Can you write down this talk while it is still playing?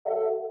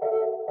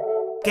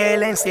que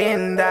le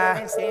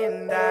encienda.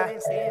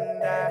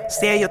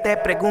 Si ellos te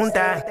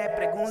preguntan,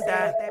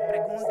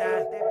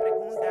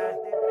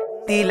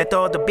 dile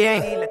todo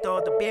bien.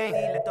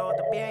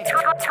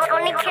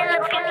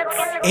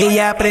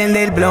 Ella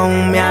prende el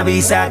blon, me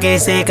avisa que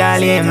se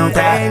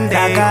calienta.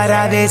 La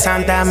cara de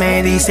Santa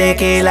me dice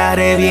que la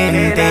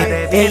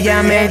reviente.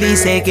 Ella me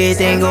dice que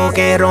tengo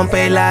que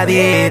romper la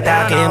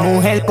dieta, que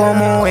mujer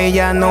como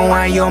ella no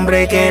hay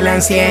hombre que la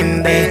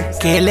enciende.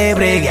 Que le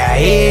bregue a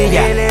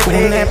ella,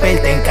 una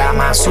experta en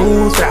Kama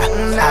Sutra,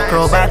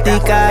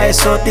 acrobática,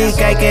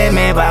 exótica y que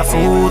me va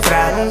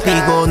futra.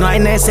 Digo, no hay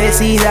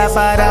necesidad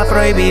para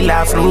prohibir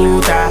la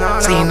fruta.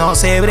 Si no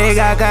se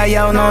brega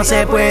callado no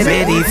se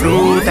puede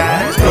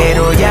disfrutar.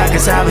 Pero ya que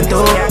saben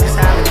todo,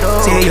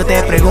 si ellos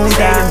te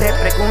preguntan,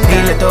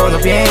 dile todo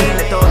bien.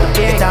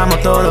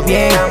 Estamos todos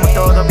bien.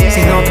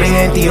 Si no creen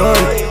en ti hoy,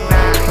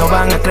 no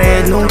van a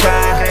creer nunca.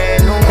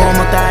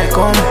 Como tal,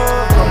 como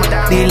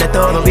dile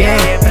todo bien.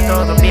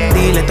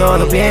 Dile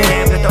todo bien.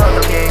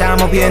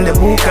 Estamos bien de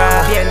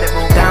busca,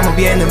 estamos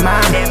bien de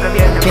mami,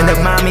 bien de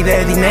mami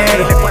de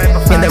dinero,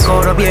 bien de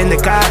coro, bien de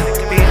carro,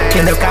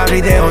 bien de cabri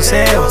y de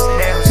joseo,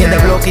 bien de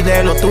bloque y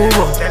de los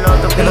tubos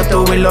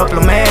y los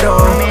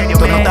plomeros.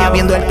 Tú no estás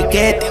viendo el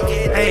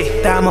piquete,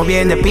 estamos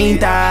bien de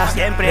pinta,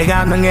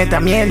 pegando en esta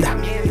mierda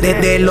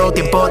desde los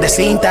tiempos de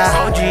cinta.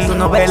 Tú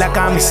no ves la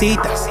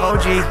camisita,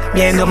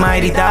 viendo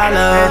Mighty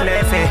Dollar.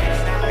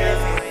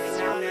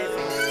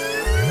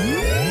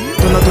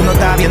 Tú no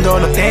estás viendo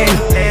los tenis,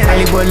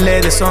 al igual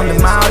de son de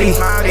Mauri.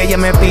 Ella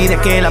me pide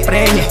que la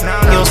preñe,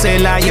 yo se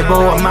la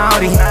llevo a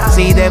Mauri.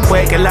 Así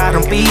después que la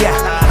rompía,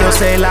 yo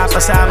se la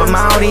pasaba a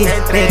Mauri.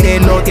 Desde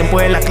los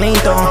tiempos de la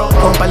Clinton,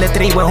 con par de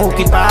trigo en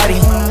Hookie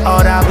Party.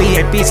 Ahora vi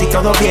el piso y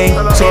todo bien,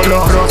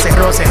 solo roce.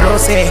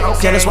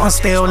 Ya les want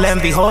still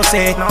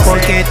envijose,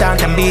 porque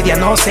tanta envidia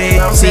no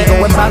sé.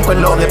 Sigo en banco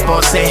en lo de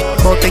pose,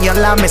 botella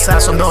en la mesa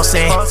son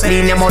 12,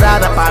 línea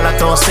morada para la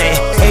 12.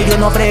 Ellos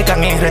no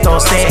bregan en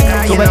retose,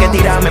 tuve que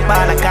tirarme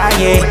para la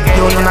calle.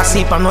 Yo no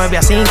nací pa' 9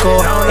 a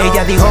 5.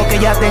 Ella dijo que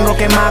ya tengo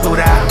que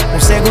madurar.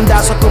 Un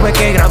segundazo tuve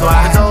que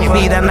graduar. Mi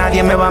vida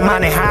nadie me va a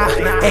manejar.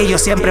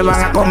 Ellos siempre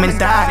van a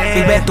comentar.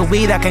 Vive tu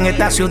vida, que en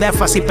esta ciudad es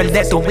fácil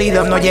perder tu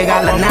vida o no llegar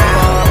a la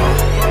nada.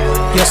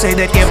 Yo soy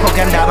de tiempo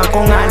que andaba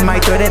con alma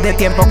y tú eres de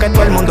tiempo que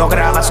todo el mundo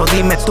graba. So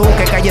dime tú,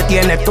 ¿qué calle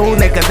tienes tú?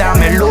 Que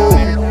dame luz,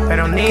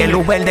 que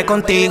luz verde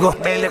contigo.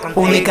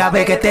 Única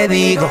vez que te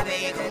digo,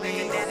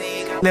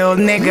 Leo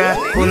nigga,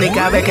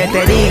 única vez que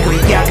te digo.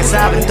 Y ya que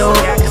saben todo,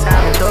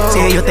 si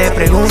ellos te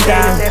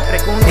preguntan,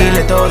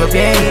 dile todo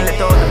bien.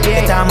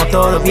 Estamos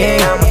todos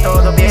bien.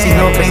 Si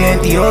no creen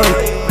en ti hoy,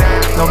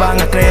 no van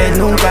a creer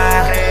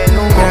nunca.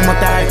 Como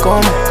tal,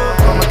 como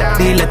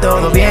dile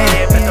todo bien.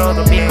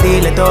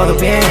 Dile todo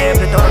bien.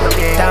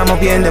 Estamos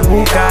bien de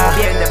busca,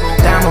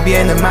 estamos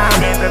bien de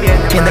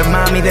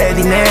mami de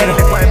dinero,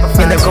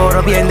 bien de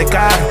coro, bien de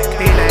carro,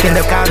 bien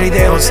de cabri y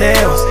de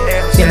joseo,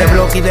 bien de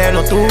bloque y de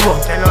los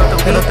tubos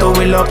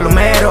y los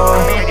plomeros.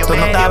 Tú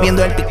no estás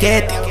viendo el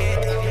piquete,